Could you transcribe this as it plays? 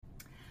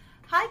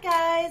Hi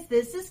guys,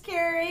 this is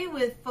Carrie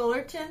with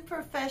Fullerton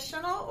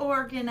Professional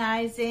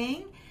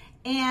Organizing,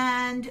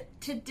 and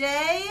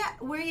today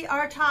we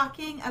are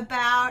talking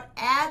about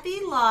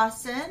Abby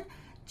Lawson,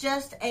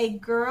 Just a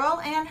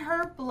Girl and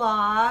Her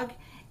Blog.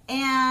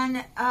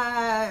 And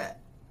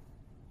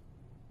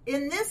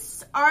in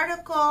this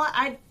article,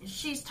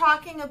 she's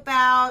talking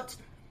about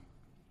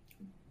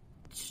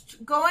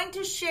going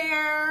to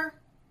share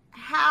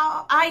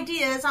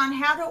ideas on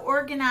how to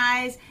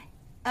organize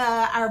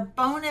our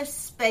bonus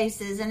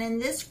spaces, and in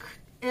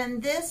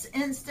this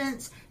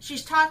instance,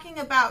 she's talking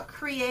about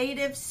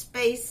creative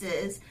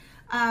spaces.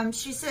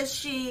 She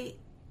says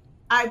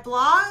I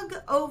blog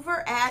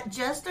over at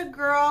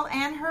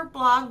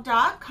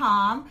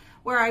justagirlandherblog.com,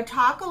 where I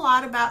talk a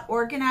lot about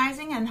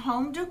organizing and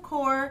home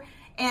decor,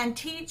 and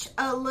teach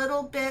a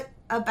little bit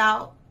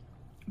about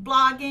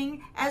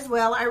blogging as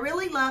well. I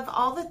really love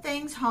all the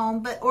things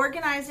home, but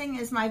organizing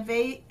is my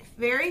very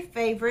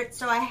favorite.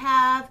 So I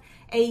have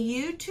a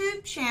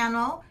YouTube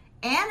channel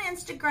and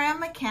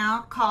Instagram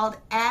account called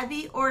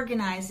Abby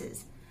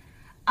Organizes.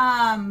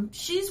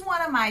 She's one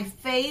of my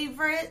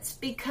favorites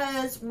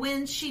because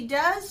when she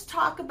does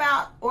talk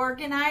about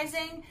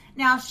organizing,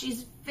 now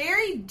she's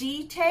very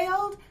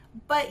detailed,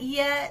 but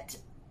yet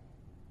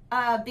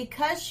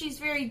because she's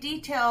very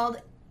detailed,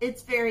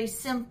 it's very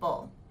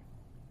simple.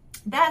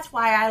 That's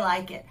why I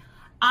like it.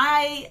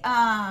 I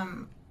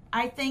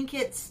think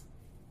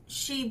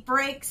she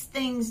breaks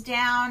things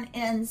down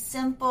in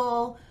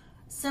simpler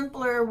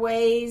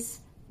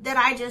ways that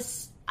I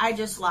just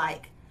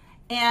like.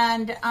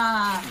 And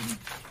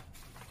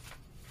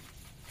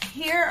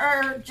here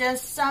are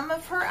just some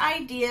of her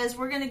ideas.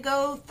 We're going to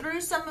go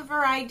through some of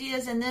her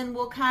ideas, and then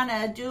we'll kind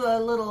of do a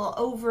little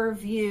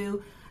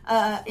overview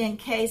in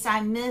case I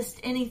missed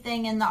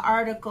anything in the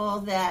article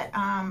that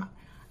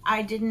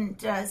I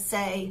didn't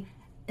say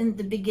in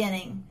the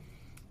beginning.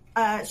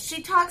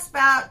 She talks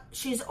about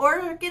she's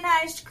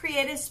organized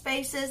creative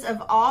spaces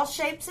of all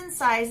shapes and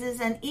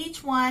sizes, and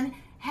each one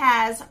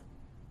has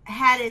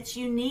had its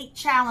unique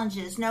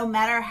challenges, no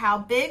matter how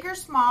big or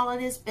small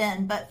it has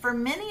been. But for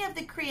many of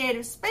the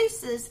creative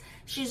spaces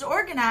she's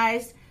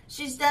organized,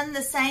 she's done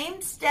the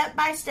same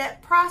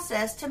step-by-step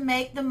process to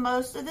make the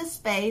most of the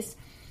space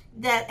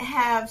that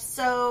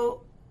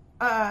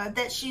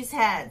she's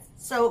had.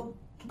 So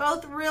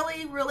both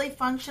really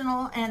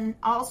functional and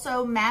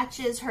also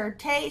matches her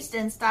taste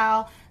and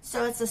style.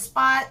 So it's a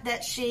spot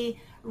that she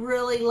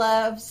really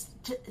loves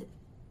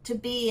to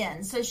be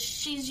in. So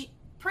she's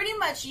pretty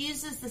much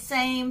uses the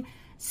same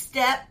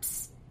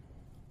steps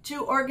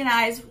to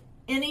organize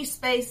any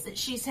space that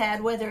she's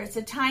had, whether it's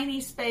a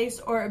tiny space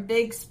or a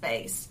big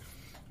space.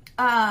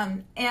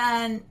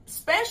 And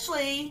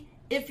especially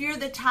if you're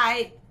the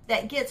type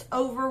that gets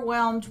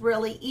overwhelmed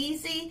really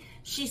easy,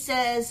 she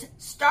says,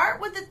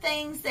 start with the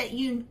things that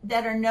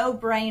are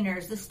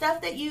no-brainers, the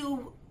stuff that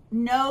you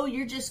know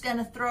you're just going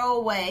to throw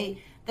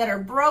away, that are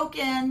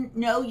broken,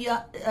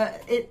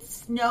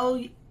 it's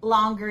no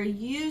longer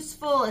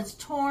useful, it's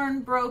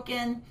torn,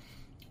 broken,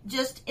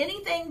 just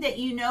anything that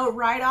you know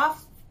right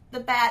off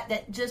the bat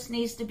that just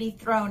needs to be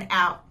thrown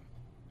out.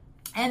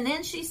 And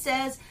then she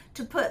says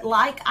to put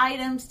like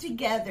items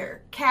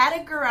together,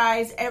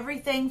 categorize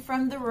everything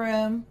from the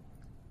room.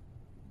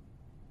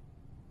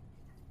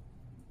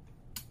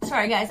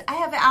 Sorry guys, I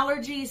have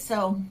allergies,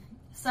 so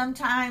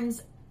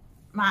sometimes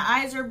my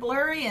eyes are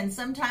blurry and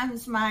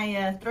sometimes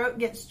my throat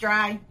gets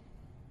dry.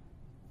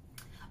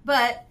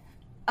 But,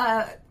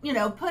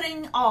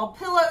 putting all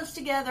pillows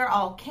together,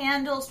 all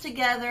candles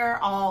together,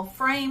 all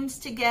frames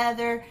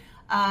together,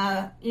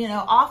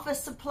 office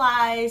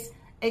supplies,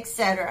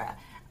 etc.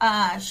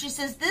 She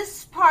says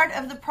this part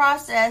of the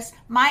process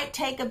might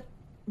take a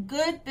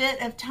good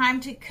bit of time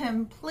to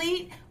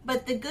complete,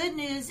 but the good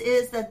news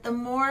is that the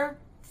more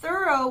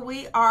thorough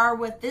we are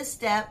with this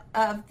step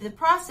of the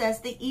process,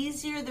 the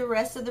easier the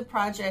rest of the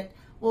project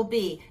will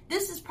be.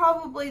 This is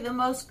probably the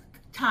most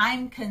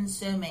time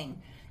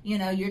consuming.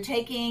 You're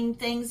taking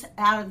things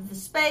out of the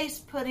space,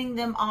 putting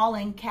them all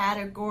in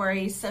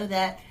categories so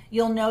that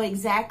you'll know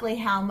exactly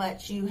how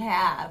much you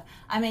have.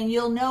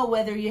 You'll know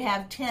whether you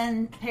have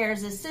 10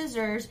 pairs of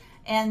scissors,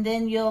 and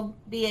then you'll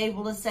be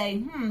able to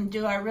say,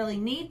 do I really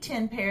need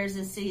 10 pairs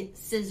of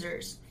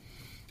scissors?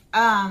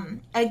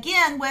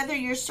 Again, whether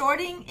you're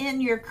sorting in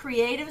your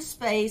creative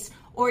space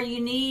or you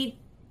need,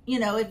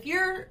 if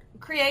your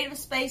creative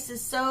space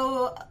is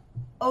so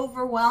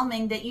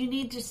overwhelming that you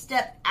need to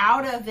step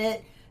out of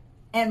it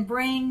and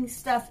bring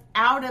stuff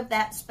out of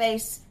that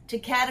space to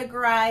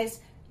categorize,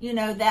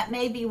 that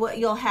may be what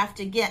you'll have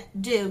to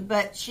do.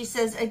 But she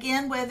says,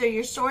 again, whether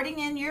you're sorting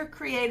in your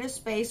creative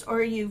space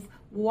or you've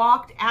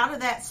walked out of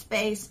that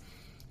space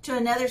to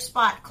another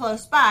spot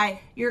close by,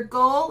 your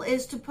goal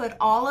is to put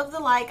all of the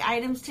like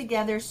items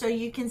together so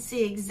you can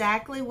see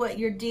exactly what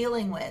you're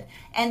dealing with.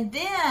 And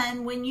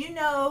then when you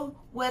know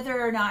whether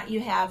or not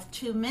you have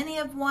too many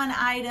of one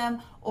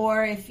item,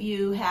 or if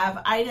you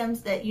have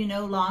items that you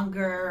no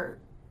longer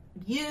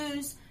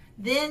use,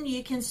 then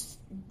you can,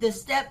 the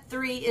step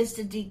 3 is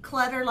to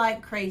declutter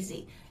like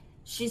crazy.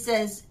 She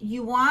says,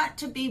 you want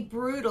to be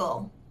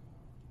brutal.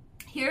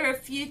 Here are a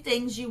few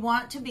things you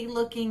want to be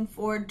looking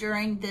for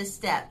during this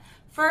step.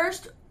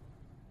 First,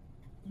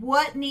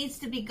 what needs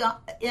to be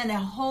in a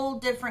whole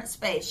different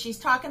space? She's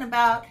talking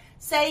about,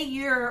 say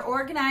you're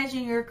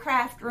organizing your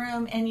craft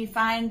room and you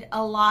find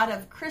a lot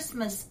of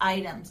Christmas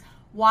items.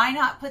 Why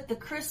not put the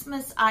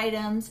Christmas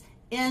items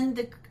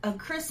in a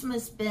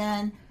Christmas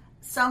bin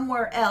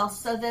somewhere else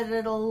so that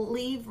it'll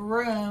leave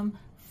room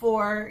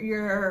for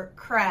your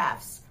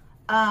crafts?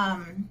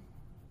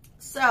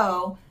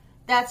 So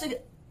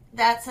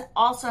that's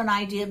also an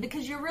idea,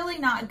 because you're really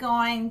not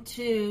going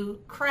to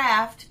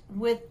craft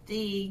with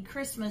the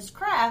Christmas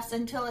crafts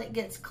until it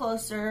gets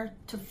closer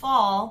to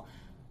fall.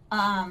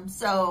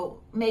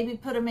 So maybe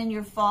put them in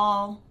your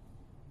fall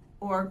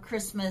or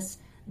Christmas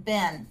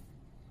bin.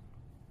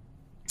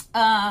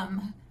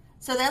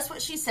 So that's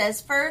what she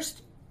says.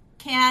 First,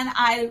 can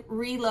I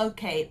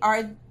relocate?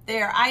 Are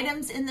there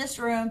items in this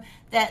room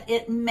that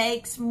it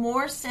makes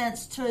more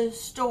sense to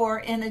store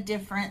in a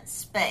different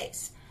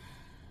space?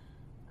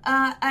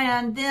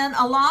 And then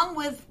along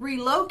with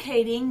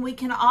relocating, we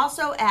can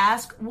also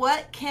ask,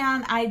 what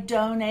can I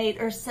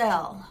donate or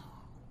sell?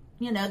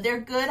 You know, they're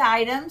good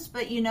items,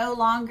 but you no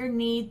longer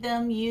need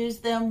them, use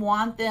them,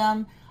 want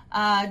them,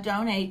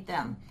 donate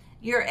them.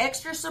 Your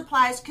extra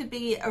supplies could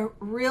be a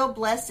real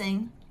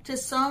blessing to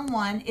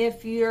someone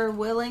if you're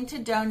willing to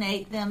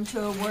donate them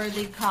to a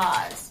worthy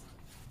cause.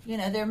 You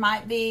know, there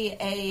might be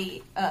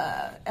a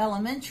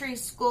elementary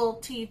school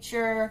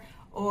teacher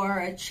or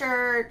a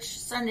church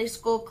Sunday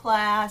school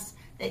class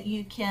that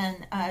you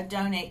can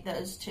donate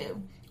those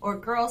to, or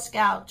Girl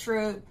Scout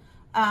troop.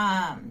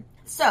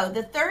 So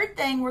the third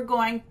thing we're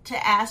going to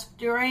ask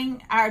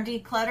during our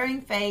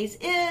decluttering phase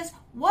is,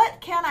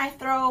 what can I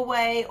throw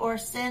away or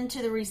send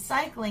to the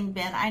recycling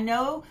bin? I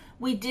know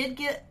we did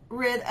get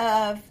rid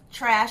of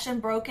trash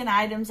and broken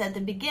items at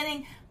the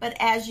beginning, but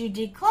as you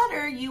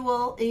declutter, you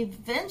will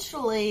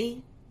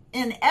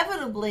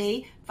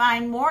inevitably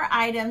find more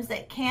items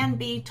that can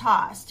be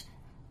tossed.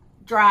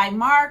 Dry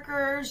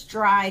markers,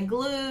 dry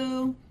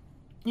glue,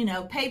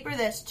 paper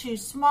that's too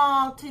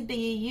small to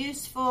be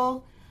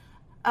useful.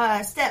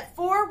 Step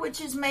 4, which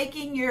is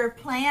making your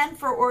plan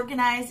for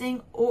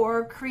organizing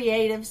or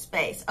creative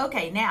space.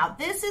 Okay, now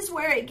this is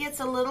where it gets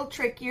a little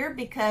trickier,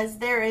 because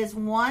there is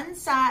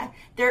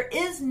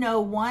no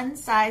one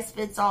size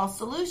fits all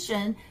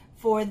solution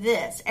for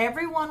this.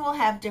 Everyone will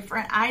have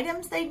different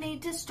items they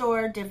need to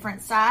store,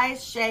 different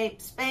size,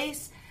 shape,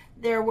 space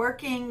they're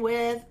working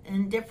with,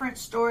 and different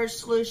storage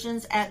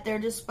solutions at their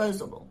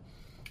disposal.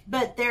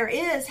 But here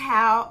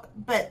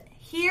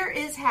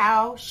is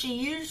how she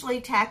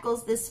usually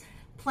tackles this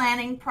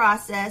planning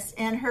process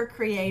in her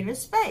creative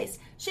space.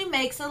 She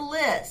makes a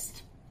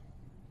list.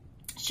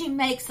 She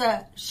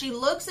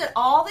looks at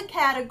all the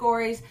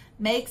categories,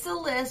 makes a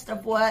list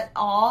of what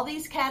all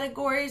these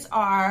categories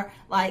are,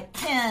 like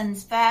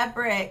pens,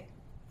 fabric,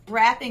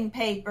 wrapping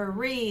paper,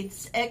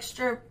 wreaths,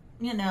 extra,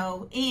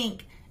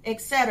 ink,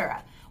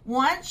 etc.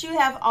 Once you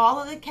have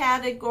all of the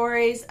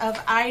categories of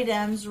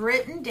items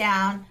written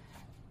down,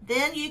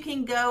 then you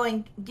can go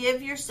and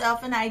give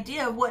yourself an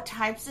idea of what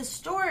types of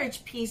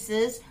storage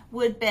pieces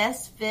would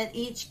best fit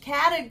each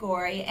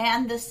category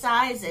and the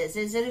sizes.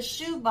 Is it a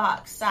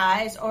shoebox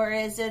size, or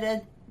is it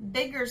a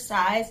bigger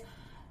size?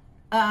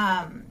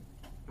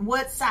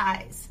 What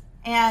size?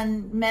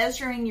 And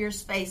measuring your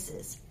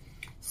spaces.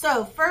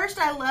 So first,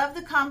 I love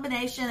the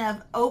combination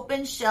of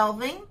open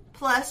shelving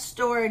plus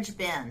storage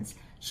bins.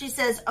 She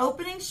says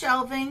opening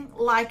shelving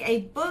like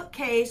a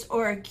bookcase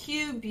or a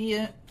cube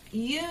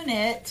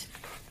unit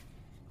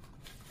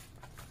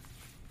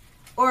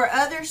or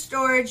other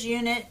storage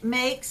unit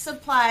makes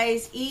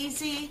supplies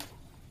easily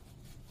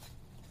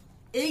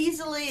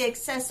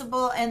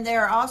accessible, and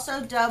they're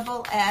also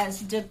double as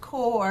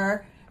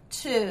decor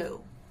too,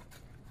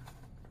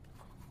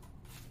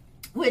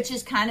 which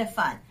is kind of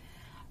fun.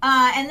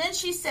 And then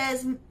she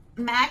says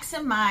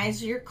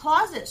maximize your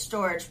closet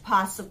storage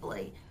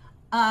possibly.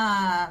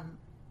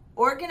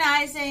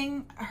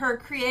 Organizing her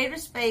creative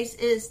space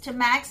is to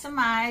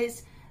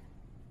maximize.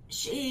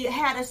 She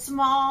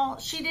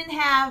didn't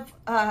have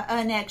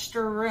an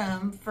extra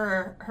room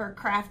for her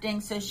crafting,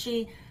 so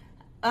she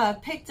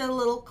picked a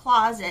little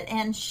closet,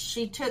 and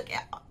she took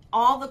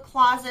all the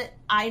closet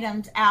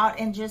items out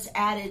and just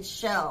added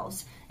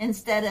shelves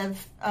instead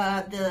of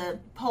the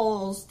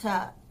poles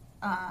to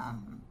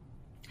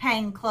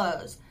hang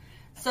clothes.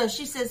 So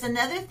she says,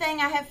 another thing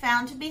I have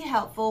found to be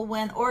helpful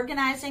when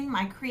organizing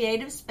my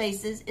creative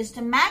spaces is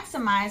to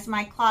maximize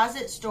my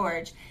closet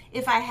storage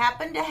if I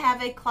happen to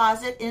have a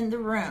closet in the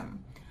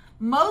room.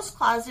 Most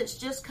closets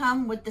just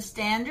come with the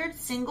standard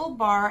single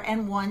bar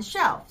and one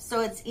shelf, so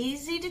it's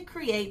easy to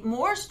create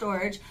more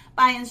storage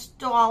by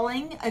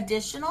installing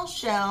additional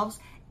shelves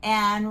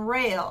and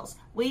rails.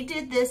 We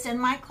did this in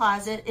my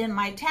closet in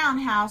my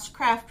townhouse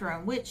craft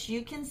room, which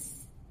you can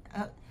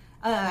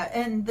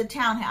in the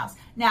townhouse.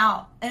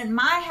 Now, in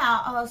my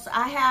house,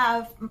 I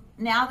have,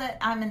 now that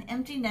I'm an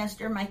empty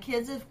nester, my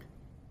kids have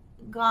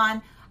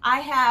gone, I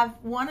have,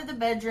 one of the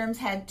bedrooms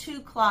had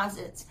 2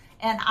 closets,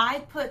 and I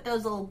put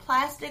those little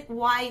plastic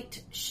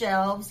white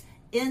shelves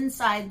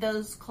inside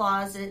those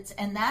closets,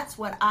 and that's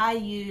what I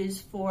use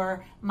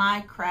for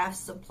my craft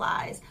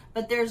supplies.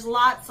 But there's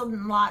lots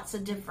and lots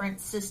of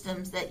different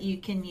systems that you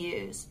can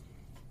use.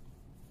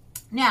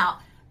 Now,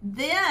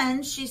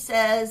 then she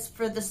says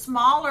for the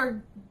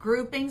smaller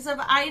groupings of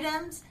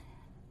items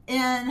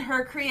in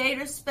her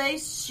creative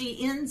space,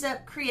 she ends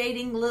up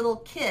creating little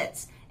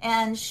kits,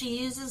 and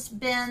she uses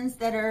bins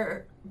that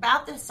are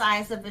about the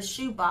size of a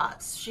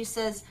shoebox. She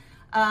says,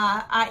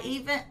 I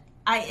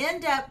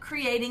end up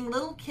creating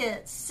little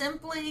kits,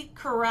 simply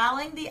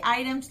corralling the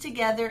items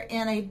together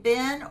in a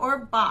bin or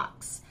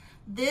box.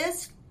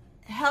 This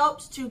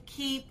helps to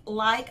keep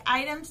like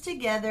items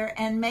together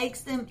and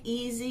makes them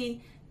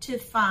easy to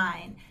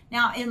find.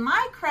 Now, in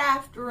my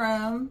craft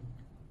room,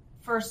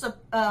 for some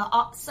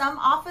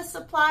office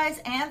supplies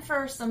and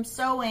for some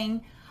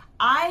sewing,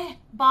 I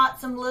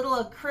bought some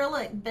little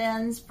acrylic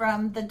bins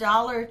from the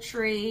Dollar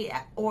Tree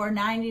or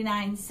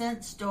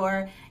 99-cent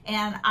store,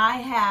 and I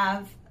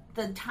have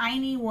the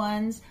tiny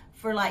ones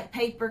for like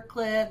paper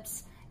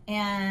clips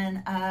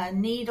and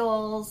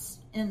needles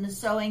in the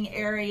sewing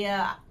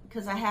area,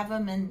 because I have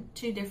them in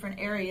 2 different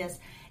areas.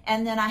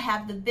 And then I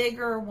have the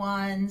bigger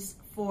ones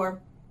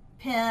for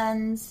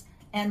pens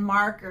and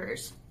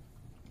markers,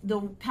 the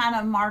kind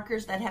of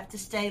markers that have to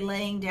stay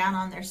laying down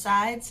on their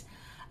sides.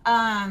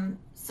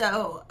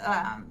 So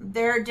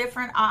there are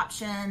different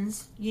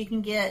options. You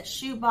can get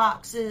shoe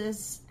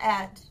boxes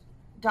at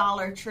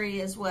Dollar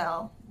Tree as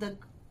well, the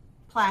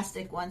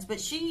plastic ones, but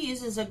she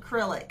uses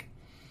acrylic.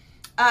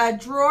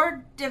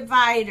 Drawer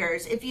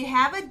dividers. If you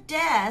have a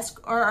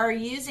desk or are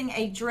using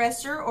a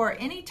dresser or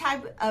any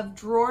type of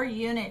drawer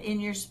unit in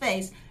your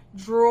space,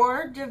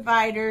 drawer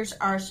dividers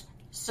are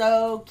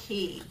so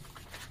key.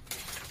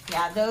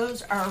 Yeah,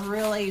 those are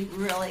really,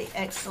 really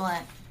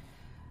excellent.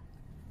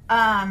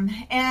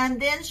 And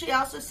then she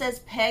also says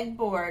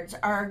pegboards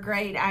are a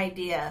great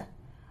idea.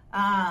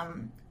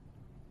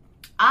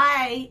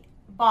 I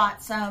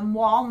bought some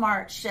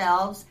Walmart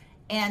shelves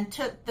and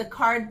took the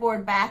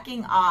cardboard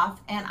backing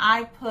off, and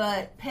I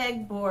put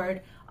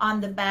pegboard on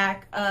the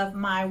back of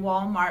my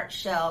Walmart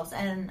shelves,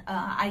 and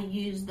I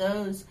use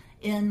those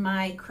in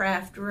my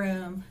craft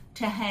room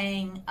to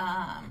hang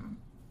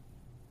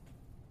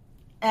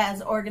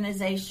as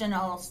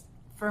organizational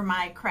for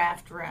my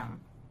craft room.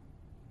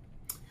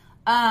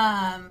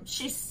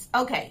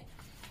 Okay.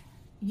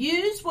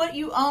 Use what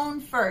you own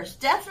first.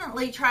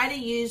 Definitely try to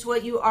use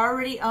what you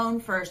already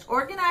own first.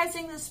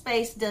 Organizing the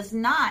space does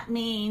not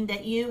mean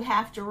that you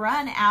have to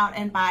run out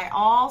and buy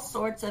all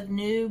sorts of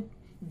new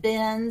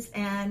bins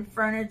and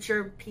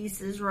furniture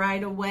pieces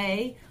right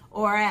away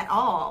or at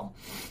all.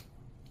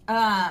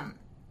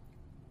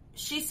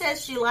 She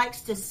says she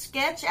likes to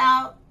sketch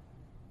out.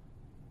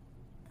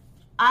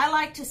 I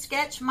like to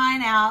sketch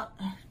mine out.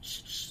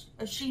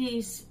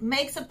 She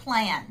makes a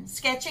plan,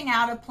 sketching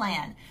out a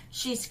plan.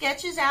 She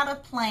sketches out a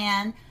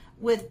plan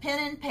with pen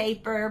and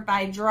paper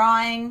by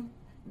drawing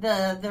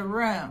the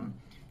room.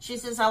 She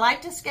says, I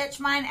like to sketch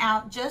mine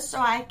out just so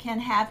I can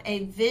have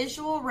a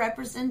visual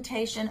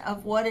representation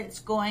of what it's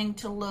going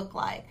to look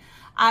like.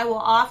 I will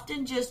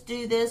often just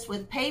do this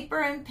with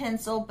paper and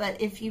pencil,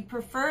 but if you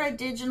prefer a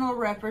digital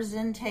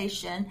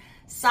representation,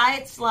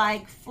 sites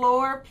like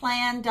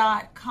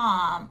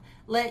floorplan.com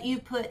let you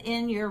put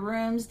in your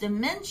room's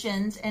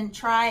dimensions and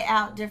try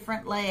out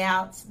different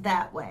layouts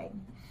that way.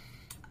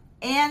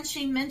 And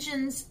she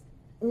mentions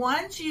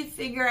once you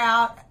figure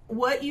out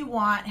what you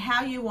want,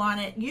 how you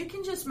want it, you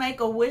can just make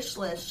a wish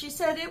list. She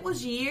said it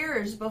was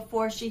years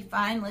before she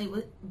finally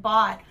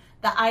bought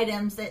the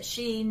items that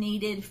she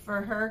needed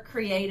for her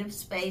creative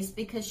space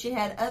because she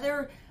had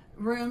other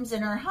rooms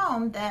in her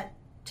home that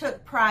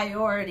took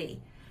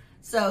priority.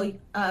 So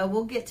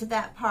we'll get to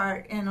that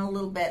part in a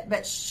little bit.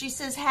 But she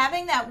says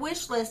having that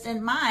wish list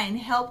in mind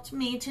helped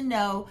me to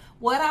know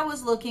what I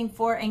was looking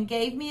for and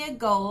gave me a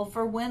goal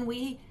for when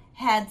we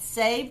had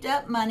saved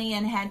up money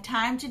and had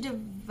time to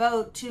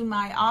devote to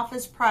my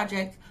office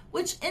project,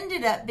 which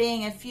ended up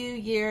being a few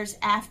years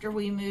after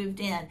we moved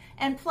in.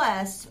 And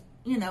plus,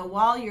 you know,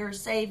 while you're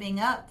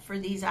saving up for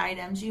these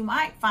items, you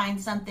might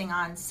find something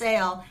on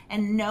sale,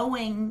 and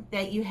knowing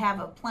that you have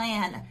a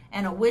plan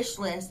and a wish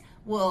list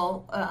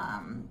will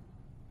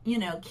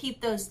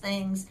keep those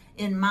things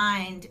in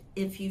mind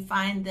if you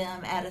find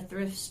them at a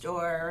thrift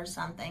store or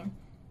something.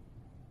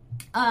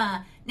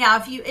 Now,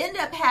 if you end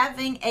up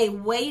having a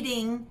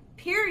waiting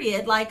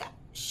period like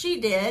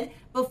she did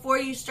before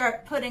you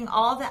start putting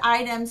all the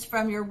items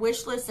from your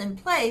wish list in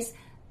place,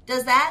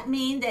 does that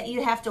mean that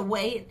you have to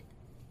wait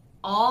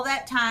all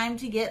that time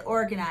to get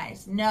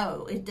organized?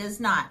 No, it does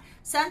not.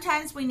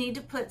 Sometimes we need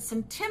to put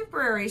some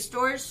temporary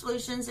storage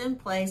solutions in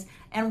place,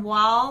 and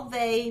while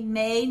they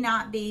may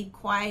not be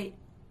quite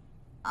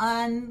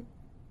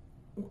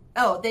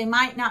they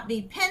might not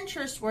be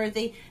Pinterest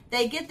worthy,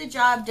 they get the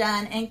job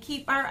done and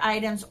keep our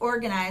items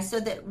organized so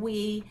that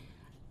we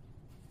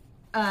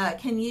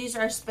can use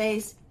our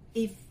space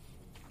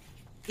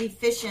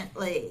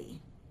efficiently.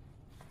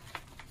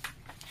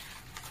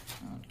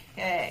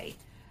 Okay.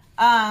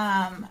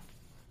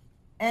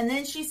 And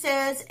then she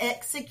says,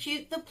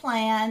 execute the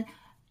plan.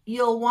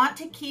 You'll want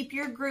to keep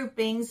your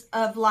groupings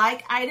of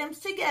like items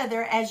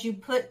together as you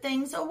put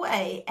things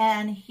away.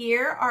 And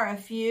here are a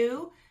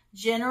few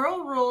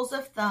general rules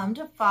of thumb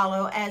to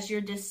follow as you're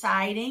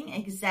deciding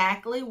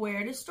exactly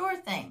where to store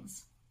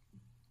things.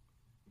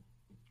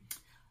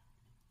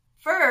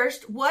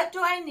 First, what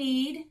do I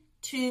need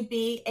to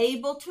be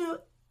able to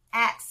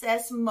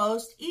access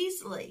most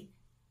easily?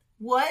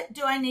 What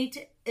do I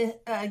need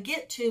to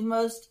get to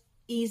most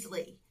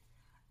easily?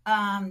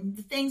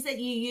 The things that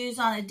you use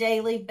on a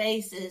daily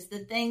basis, the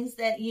things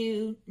that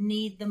you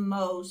need the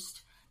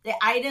most, the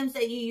items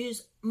that you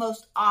use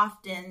most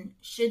often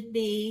should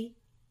be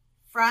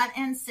front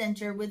and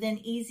center within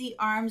easy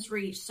arm's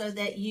reach so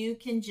that you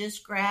can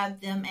just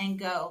grab them and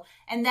go.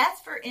 And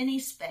that's for any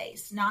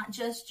space, not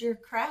just your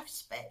craft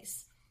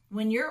space.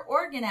 When you're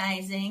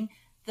organizing,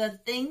 the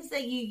things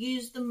that you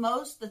use the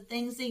most, the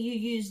things that you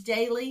use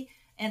daily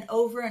and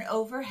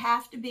over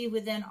have to be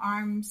within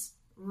arm's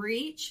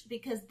reach,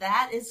 because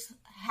that is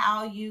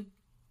how you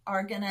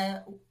are going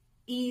to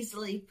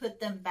easily put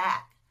them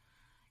back.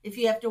 If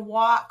you have to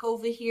walk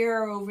over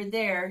here or over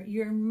there,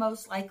 you're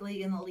most likely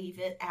going to leave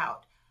it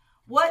out.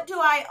 What do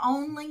I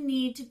only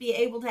need to be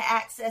able to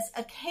access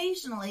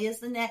occasionally is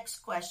the next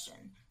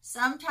question.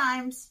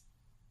 Sometimes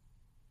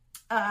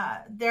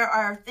there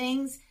are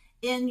things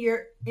in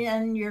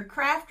your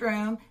craft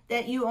room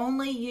that you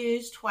only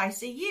use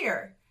twice a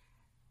year.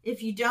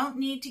 If you don't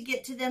need to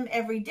get to them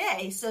every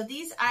day. So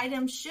these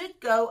items should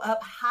go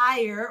up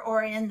higher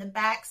or in the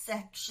back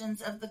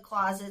sections of the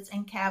closets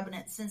and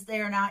cabinets since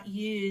they are not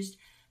used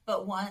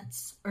but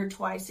once or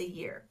twice a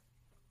year.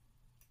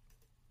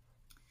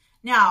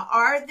 Now,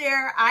 are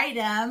there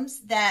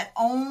items that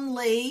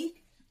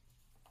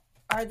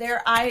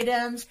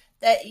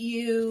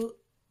you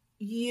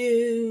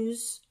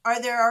use?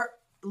 Are there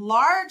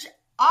large,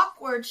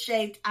 awkward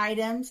shaped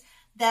items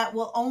that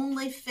will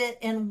only fit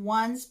in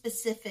one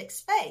specific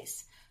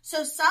space?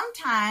 So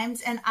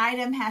sometimes an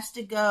item has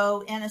to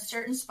go in a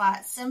certain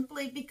spot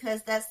simply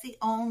because that's the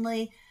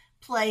only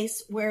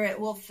place where it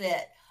will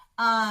fit.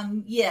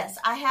 Yes,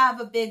 I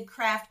have a big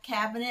craft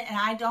cabinet and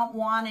I don't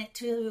want it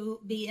to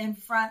be in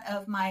front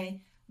of my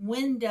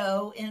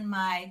window in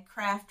my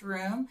craft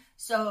room.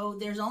 So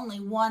there's only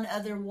one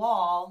other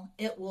wall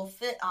it will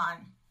fit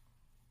on.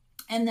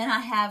 And then I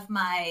have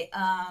my,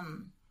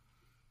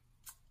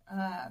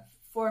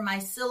 for my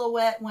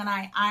silhouette, when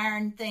I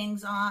iron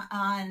things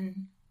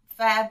on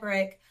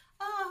fabric,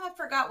 I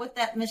forgot what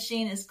that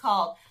machine is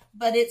called,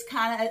 but it's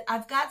kind of,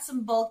 I've got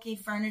some bulky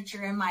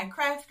furniture in my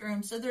craft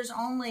room. So there's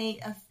only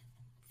a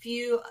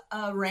few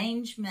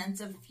arrangements,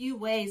 a few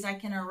ways I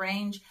can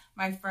arrange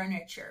my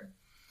furniture.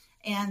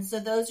 And so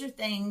those are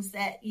things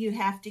that you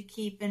have to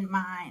keep in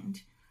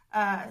mind.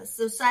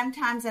 So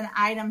sometimes an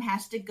item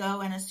has to go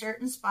in a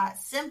certain spot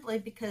simply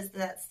because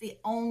that's the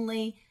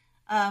only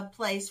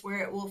place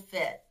where it will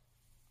fit.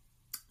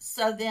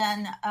 So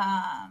then,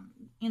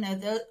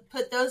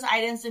 put those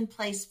items in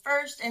place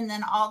first, and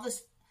then all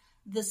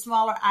the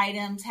smaller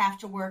items have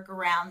to work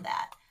around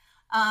that.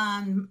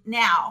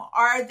 Now,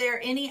 are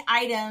there any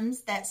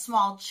items that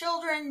small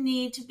children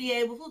need to be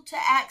able to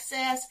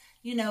access?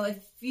 If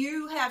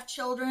you have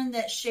children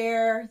that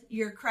share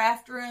your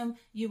craft room,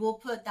 you will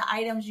put the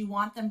items you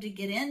want them to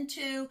get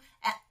into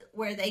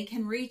where they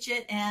can reach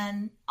it,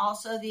 and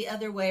also the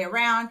other way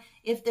around.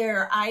 If there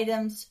are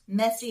items,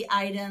 messy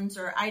items,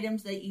 or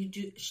items that you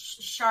do,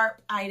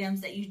 sharp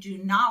items that you do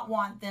not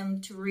want them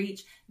to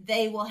reach,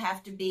 they will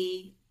have to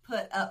be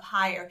put up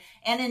higher.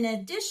 And in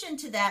addition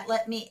to that,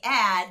 let me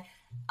add,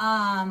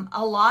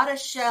 a lot of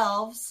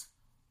shelves,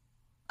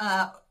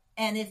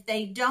 and if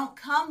they don't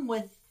come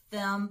with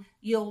them,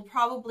 you'll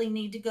probably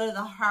need to go to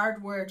the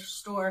hardware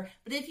store.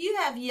 But if you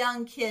have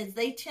young kids,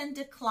 they tend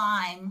to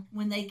climb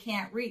when they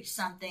can't reach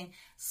something.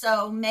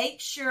 So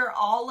make sure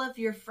all of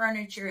your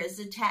furniture is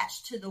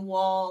attached to the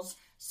walls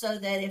so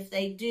that if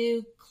they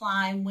do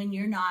climb when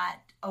you're not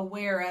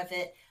aware of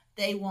it,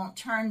 they won't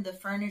turn the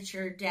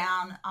furniture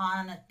down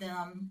on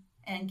them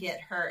and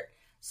get hurt.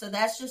 So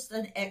that's just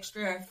an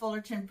extra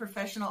Fullerton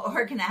professional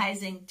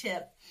organizing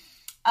tip.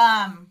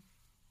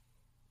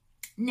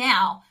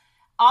 Now,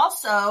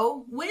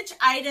 also, which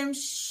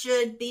items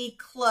should be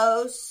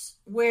close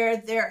where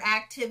their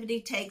activity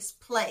takes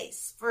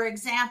place? For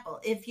example,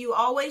 if you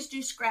always do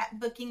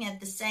scrapbooking at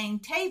the same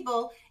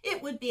table,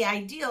 it would be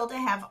ideal to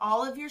have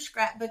all of your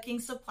scrapbooking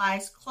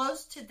supplies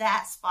close to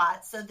that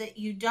spot so that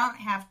you don't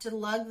have to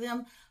lug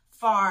them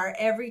far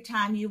every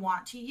time you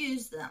want to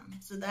use them.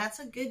 So that's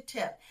a good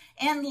tip.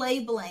 And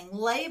labeling.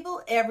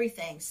 Label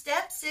everything.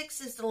 Step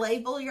 6 is to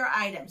label your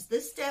items.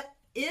 This step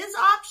is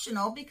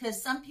optional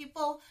because some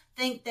people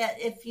think that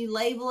if you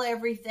label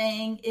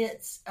everything,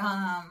 it's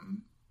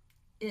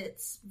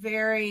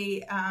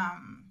very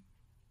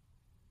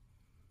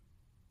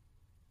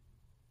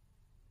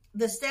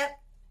the step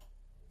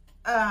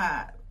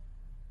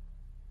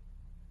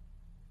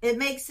it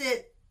makes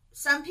it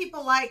some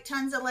people like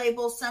tons of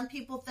labels. Some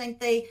people think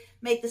they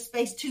make the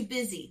space too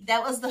busy.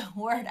 That was the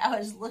word I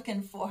was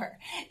looking for.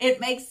 It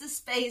makes the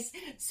space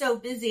so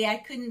busy. I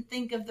couldn't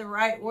think of the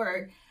right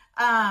word.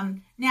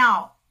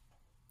 Now,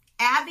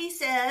 Abby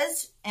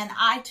says, and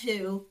I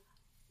too,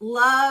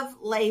 love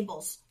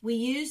labels. We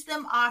use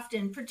them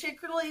often,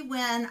 particularly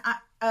when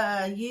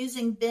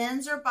using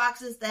bins or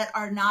boxes that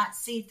are not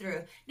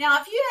see-through. Now,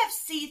 if you have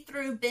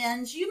see-through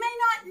bins, you may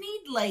not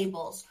need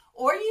labels,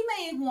 or you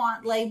may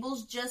want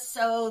labels just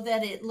so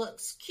that it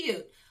looks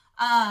cute.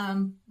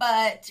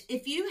 But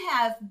if you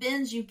have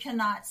bins you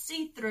cannot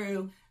see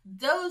through,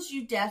 those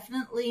you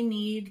definitely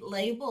need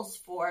labels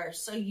for,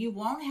 so you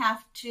won't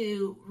have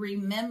to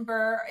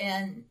remember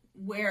and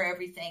where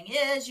everything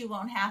is. You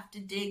won't have to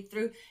dig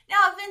through.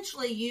 Now,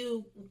 eventually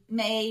you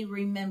may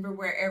remember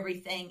where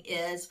everything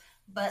is,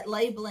 but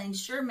labeling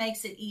sure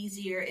makes it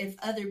easier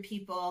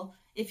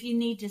if you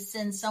need to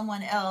send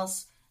someone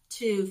else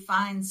to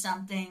find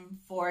something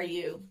for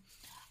you.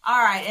 All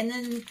right, and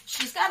then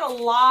she's got a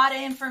lot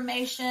of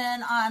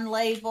information on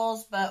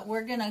labels, but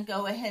we're going to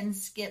go ahead and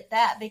skip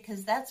that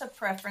because that's a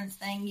preference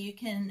thing. You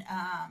can,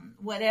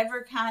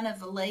 whatever kind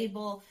of a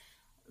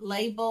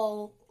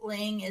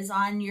labeling is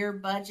on your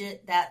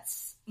budget,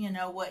 that's,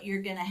 what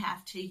you're going to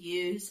have to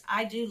use.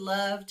 I do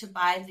love to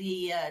buy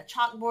the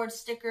chalkboard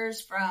stickers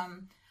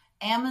from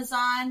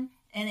Amazon,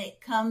 and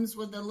it comes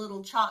with a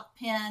little chalk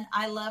pen.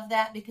 I love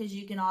that because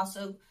you can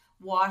also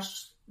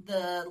wash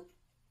the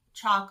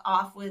chalk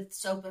off with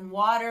soap and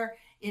water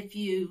if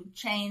you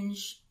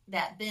change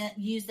that bin,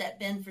 use that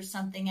bin for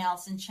something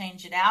else and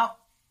change it out.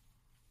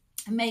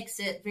 It makes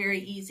it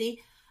very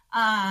easy.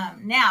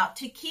 Now,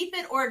 to keep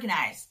it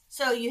organized.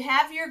 So you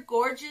have your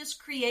gorgeous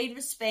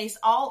creative space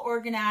all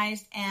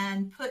organized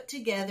and put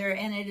together,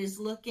 and it is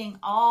looking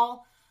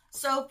all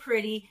so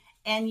pretty,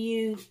 and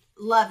you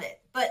love it.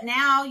 But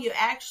now you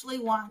actually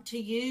want to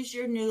use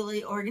your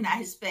newly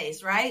organized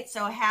space, right?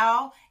 So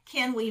how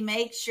can we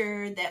make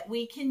sure that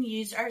we can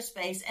use our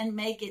space and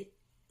make it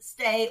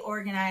stay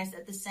organized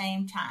at the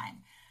same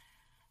time?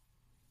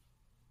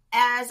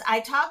 As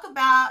I talk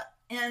about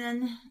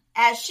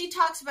as she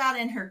talks about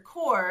in her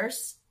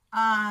course,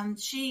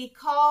 she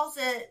calls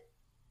it,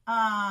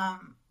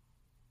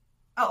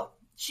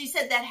 she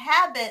said that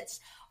habits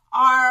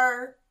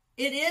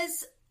it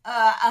is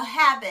a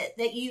habit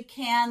that you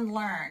can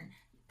learn,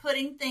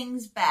 putting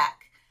things back.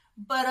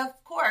 But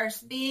of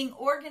course, being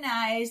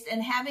organized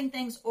and having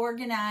things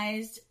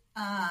organized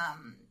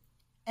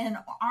an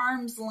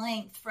arm's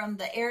length from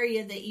the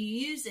area that you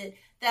use it,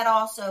 that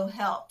also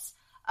helps.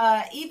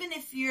 Even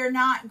if you're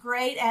not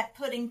great at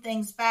putting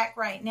things back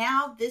right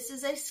now, this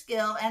is a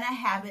skill and a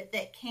habit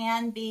that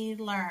can be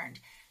learned.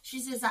 She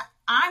says,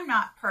 I'm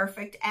not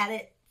perfect at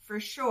it for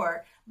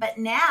sure, but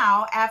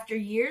now, after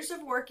years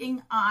of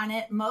working on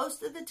it,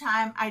 most of the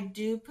time I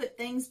do put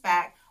things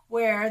back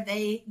where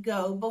they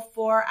go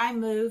before I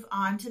move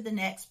on to the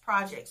next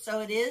project.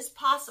 So it is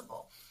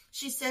possible.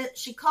 She said,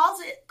 she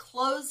calls it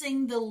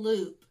closing the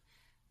loop.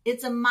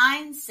 It's a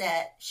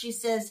mindset. She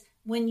says,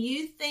 when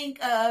you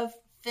think of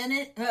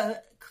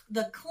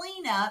the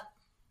cleanup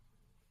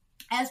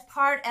as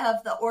part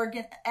of the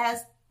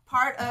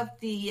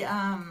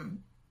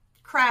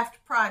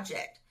craft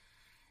project.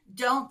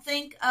 Don't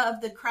think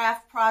of the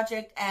craft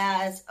project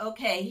as,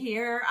 okay,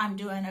 here I'm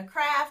doing a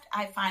craft.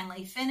 I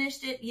finally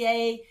finished it.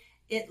 Yay.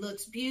 It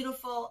looks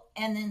beautiful.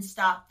 And then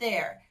stop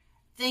there.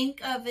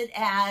 Think of it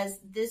as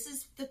this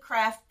is the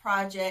craft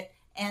project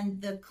and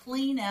the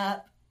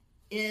cleanup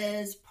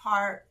is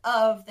part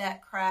of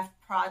that craft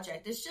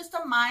project. It's just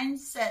a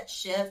mindset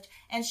shift,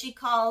 and she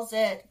calls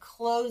it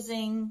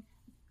closing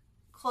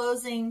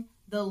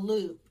the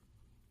loop.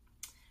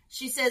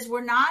 She says,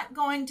 we're not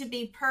going to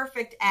be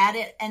perfect at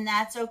it, and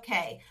that's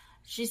okay.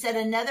 She said,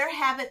 another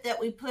habit that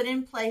we put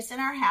in place in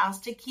our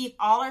house to keep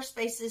all our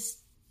spaces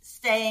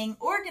staying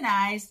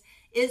organized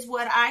is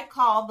what I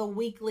call the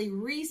weekly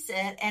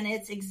reset, and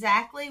it's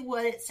exactly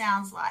what it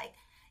sounds like.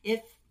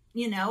 If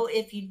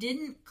you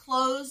didn't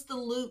close the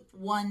loop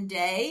one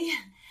day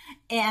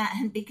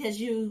and because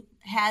you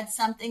had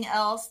something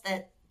else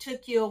that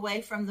took you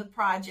away from the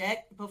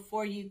project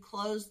before you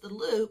closed the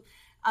loop,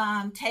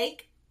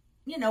 take,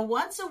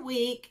 once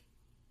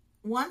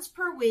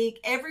per week,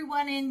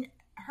 everyone in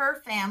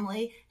her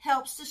family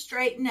helps to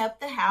straighten up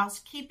the house,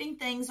 keeping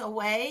things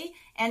away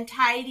and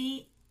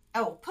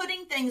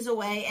putting things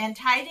away and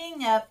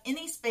tidying up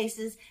any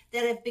spaces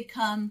that have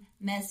become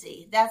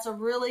messy. That's a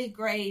really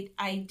great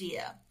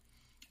idea.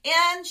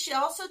 And she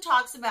also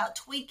talks about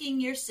tweaking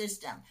your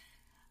system.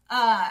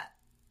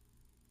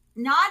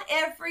 Not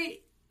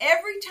every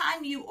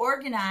time you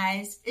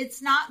organize,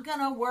 it's not going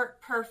to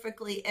work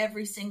perfectly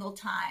every single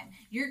time.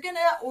 You're going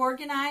to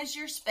organize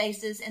your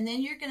spaces, and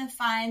then you're going to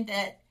find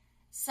that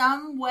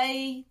some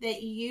way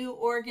that you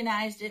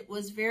organized it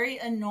was very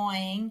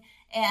annoying,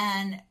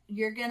 and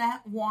you're going to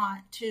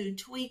want to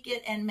tweak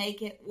it and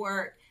make it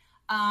work.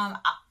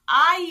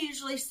 I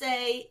usually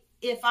say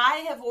if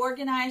I have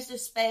organized a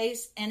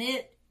space and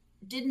it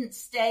didn't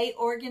stay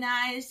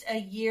organized a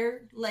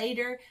year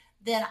later,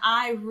 then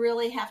I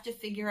really have to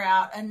figure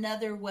out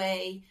another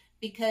way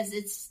because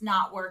it's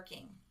not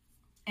working.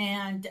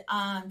 And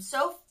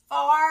so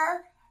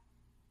far,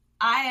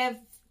 I have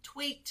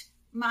tweaked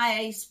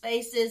my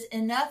spaces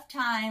enough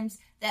times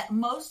that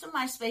most of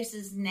my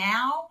spaces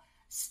now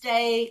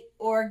stay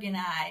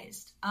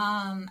organized.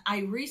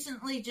 I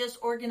recently just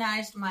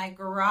organized my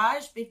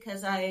garage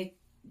because I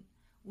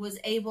was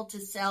able to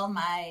sell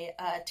my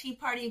tea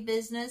party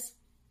business.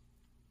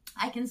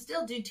 I can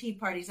still do tea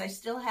parties. I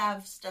still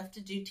have stuff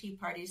to do tea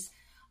parties.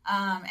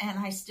 And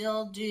I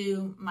still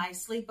do my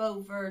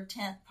sleepover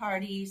tent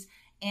parties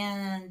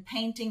and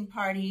painting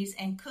parties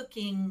and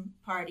cooking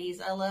parties.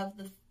 I love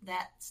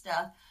that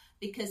stuff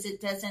because it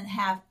doesn't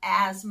have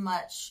as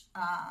much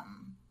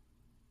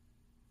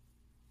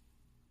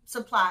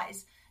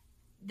supplies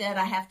that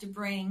I have to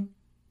bring.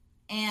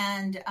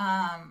 And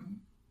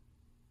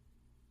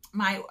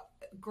my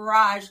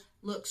garage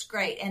looks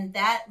great, and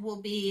that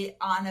will be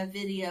on a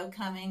video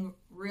coming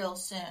real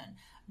soon.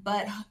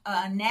 But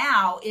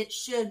now I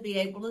should be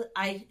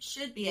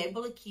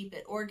able to keep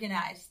it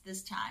organized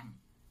this time.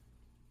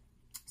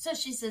 So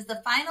she says,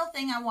 the final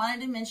thing I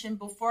wanted to mention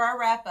before I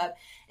wrap up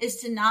is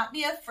to not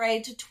be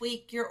afraid to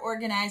tweak your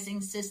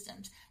organizing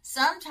systems.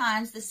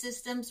 Sometimes the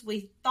systems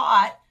we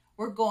thought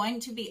were going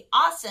to be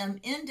awesome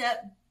end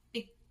up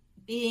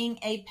being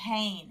a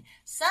pain.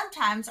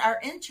 Sometimes our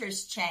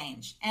interests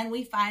change and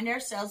we find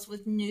ourselves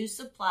with new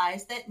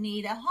supplies that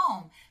need a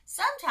home.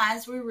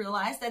 Sometimes we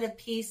realize that a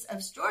piece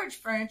of storage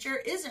furniture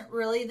isn't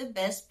really the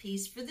best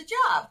piece for the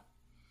job.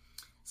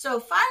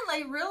 So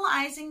finally,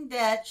 realizing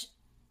that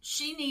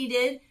she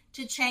needed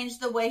to change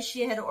the way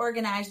she had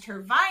organized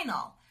her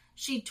vinyl,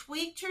 she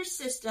tweaked her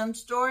system,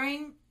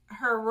 storing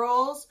her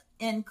rolls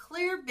in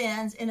clear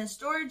bins in a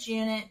storage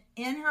unit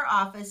in her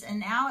office, and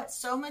now it's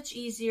so much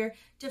easier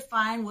to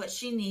find what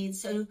she needs.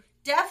 So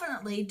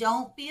definitely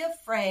don't be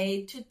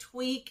afraid to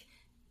tweak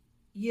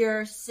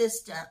your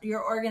system,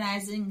 your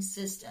organizing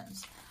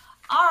systems.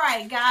 All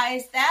right,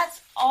 guys,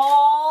 that's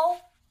all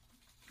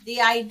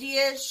the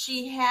ideas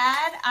she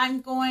had.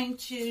 I'm going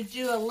to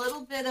do a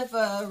little bit of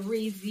a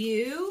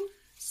review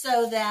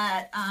so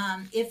that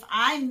if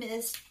I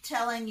missed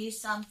telling you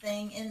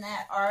something in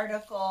that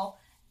article,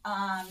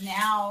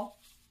 now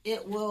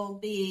it will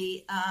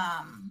be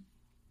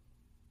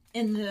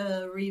in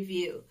the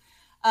review.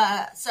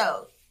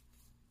 So,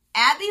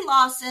 Abby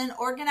Lawson,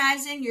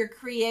 organizing your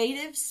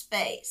creative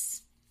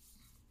space.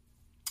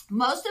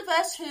 Most of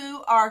us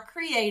who are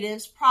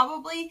creatives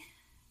probably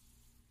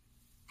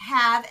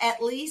have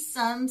at least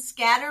some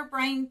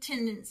scatterbrain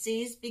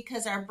tendencies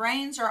because our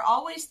brains are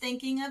always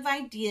thinking of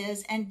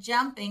ideas and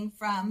jumping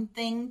from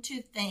thing to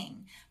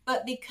thing.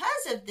 But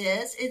because of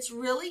this, it's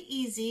really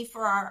easy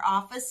for our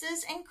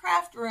offices and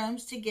craft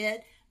rooms to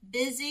get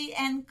busy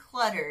and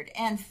cluttered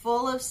and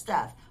full of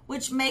stuff,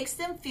 which makes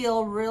them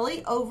feel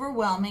really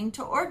overwhelming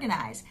to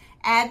organize.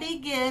 Abby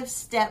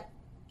gives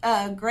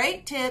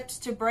great tips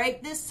to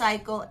break this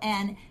cycle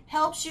and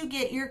helps you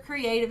get your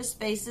creative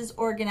spaces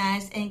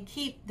organized and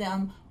keep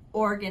them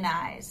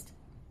organized.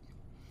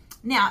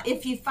 Now,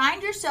 if you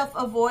find yourself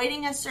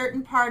avoiding a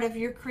certain part of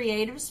your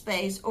creative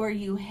space, or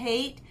you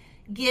hate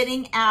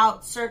getting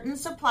out certain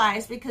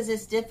supplies because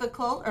it's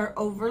difficult or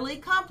overly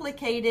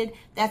complicated,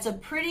 that's a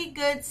pretty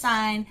good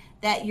sign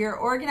that your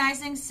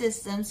organizing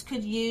systems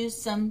could use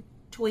some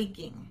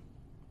tweaking.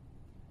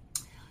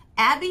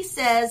 Abby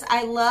says,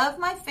 I love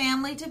my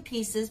family to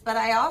pieces, but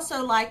I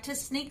also like to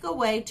sneak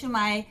away to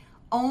my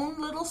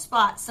own little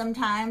spot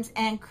sometimes,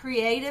 and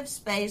creative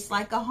space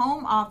like a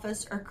home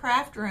office or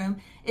craft room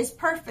is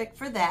perfect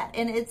for that,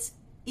 and it's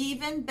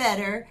even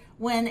better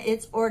when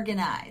it's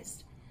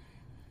organized.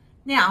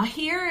 Now,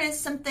 here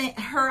is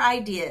her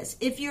ideas.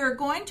 If you're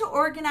going to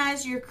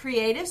organize your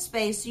creative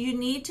space, you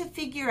need to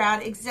figure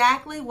out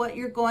exactly what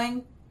you're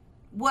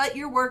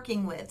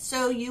working with,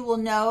 so you will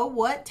know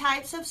what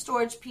types of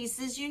storage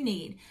pieces you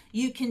need.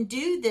 You can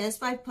do this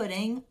by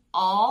putting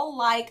all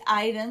like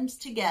items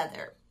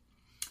together.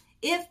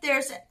 If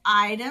there's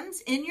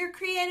items in your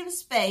creative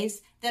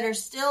space that are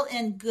still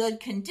in good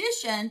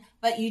condition,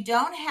 but you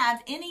don't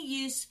have any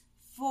use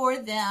for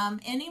them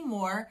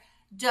anymore,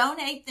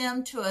 donate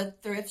them to a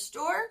thrift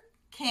store,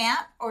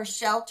 camp, or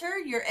shelter.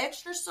 Your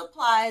extra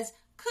supplies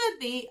could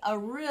be a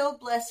real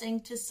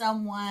blessing to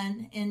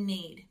someone in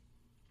need.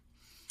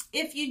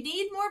 If you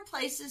need more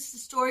places to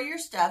store your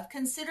stuff,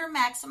 consider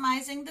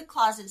maximizing the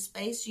closet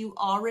space you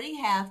already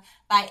have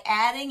by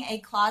adding a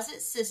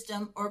closet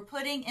system or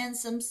putting in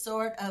some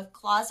sort of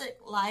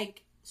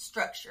closet-like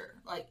structure,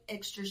 like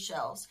extra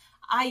shelves.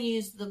 I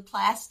use the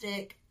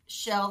plastic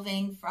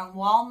shelving from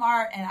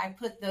Walmart, and I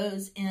put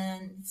those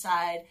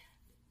inside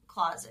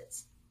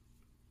closets.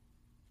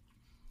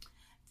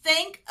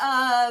 Think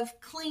of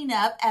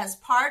cleanup as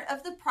part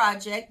of the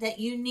project that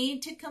you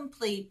need to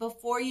complete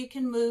before you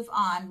can move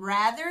on,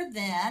 rather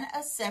than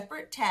a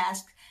separate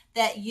task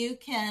that you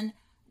can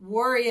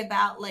worry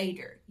about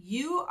later.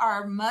 You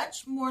are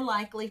much more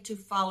likely to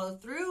follow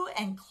through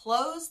and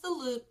close the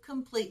loop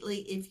completely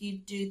if you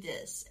do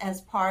this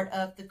as part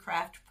of the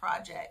craft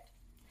project.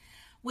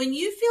 When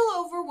you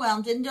feel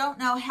overwhelmed and don't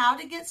know how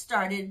to get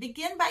started,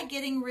 begin by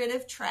getting rid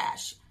of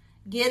trash.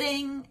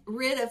 Getting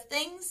rid of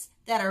things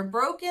that are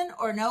broken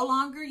or no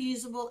longer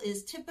usable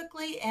is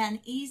typically an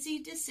easy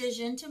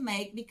decision to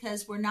make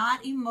because we're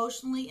not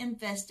emotionally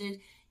invested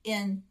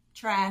in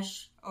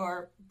trash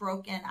or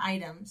broken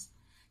items.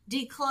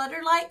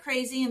 Declutter like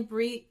crazy and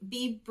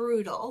be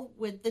brutal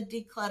with the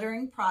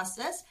decluttering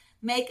process.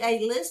 Make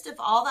a list of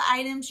all the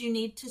items you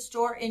need to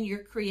store in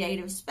your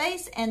creative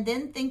space and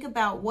then think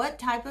about what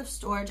type of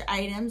storage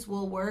items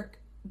will work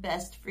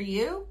best for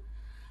you.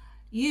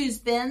 Use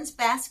bins,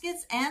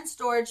 baskets, and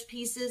storage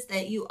pieces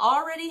that you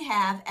already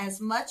have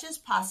as much as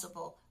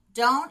possible.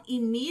 Don't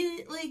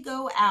immediately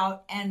go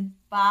out and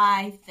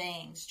buy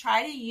things.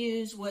 Try to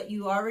use what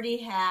you already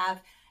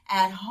have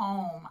at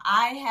home.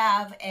 I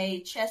have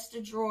a chest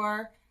of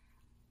drawer.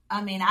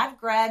 I've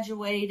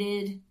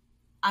graduated.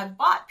 I've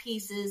bought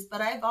pieces, but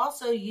I've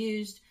also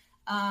used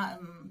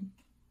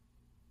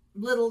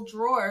little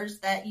drawers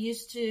that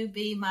used to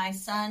be my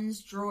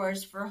son's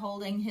drawers for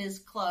holding his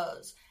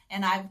clothes.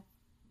 And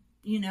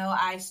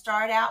I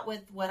start out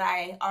with what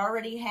I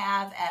already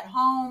have at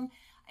home,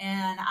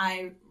 and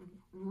I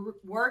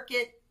rework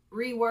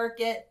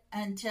it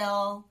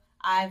until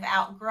I've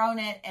outgrown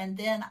it, and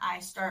then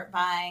I start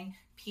buying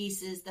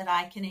pieces that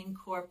I can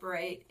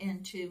incorporate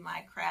into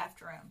my craft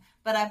room.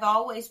 But I've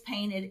always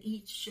painted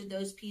each of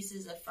those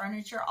pieces of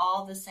furniture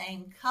all the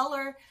same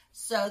color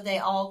so they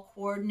all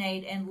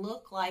coordinate and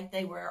look like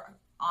they were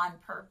on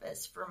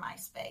purpose for my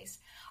space.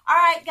 All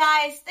right,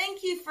 guys,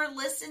 thank you for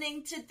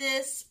listening to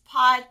this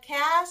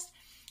podcast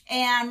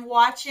and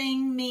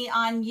watching me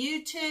on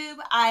YouTube.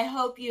 I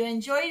hope you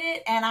enjoyed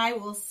it, and I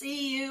will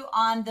see you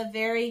on the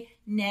very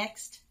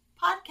next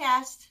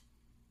podcast.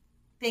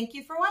 Thank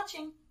you for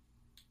watching.